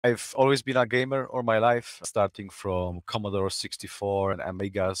I've always been a gamer all my life, starting from Commodore 64 and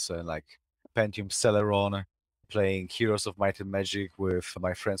Amigas and like Pentium Celeron, playing Heroes of Might and Magic with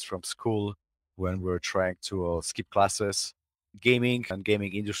my friends from school when we were trying to skip classes. Gaming and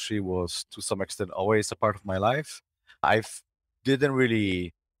gaming industry was to some extent always a part of my life. I didn't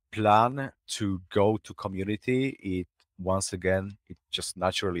really plan to go to community. It just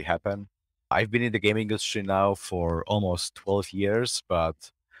naturally happened. I've been in the gaming industry now for almost 12 years,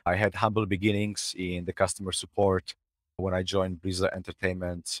 but I had humble beginnings in the customer support when I joined Blizzard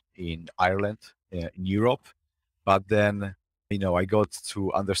Entertainment in Ireland, in Europe. But then, I got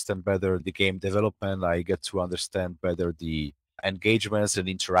to understand better the game development. I get to understand better the engagements and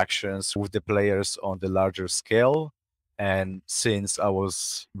interactions with the players on the larger scale. And since I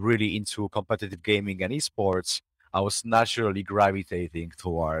was really into competitive gaming and esports, I was naturally gravitating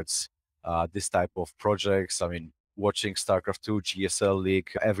towards this type of projects. I mean, watching StarCraft 2 GSL League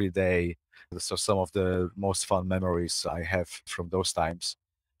every day. So some of the most fun memories I have from those times.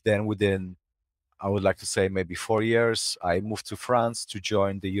 Then within, I would like to say maybe 4 years, I moved to France to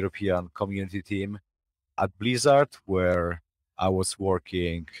join the European community team at Blizzard, where I was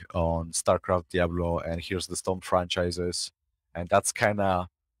working on StarCraft, Diablo, and Here's the Storm franchises. And that's kind of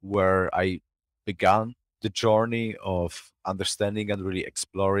where I began the journey of understanding and really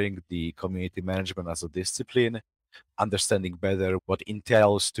exploring the community management as a discipline, understanding better what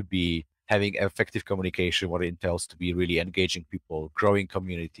entails to be having effective communication, what it entails to be really engaging people, growing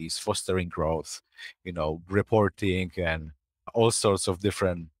communities, fostering growth, reporting and all sorts of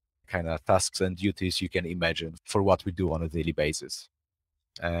different kind of tasks and duties you can imagine for what we do on a daily basis.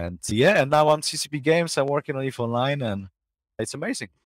 And yeah, and now on CCP Games, I'm working on EVE Online and it's amazing.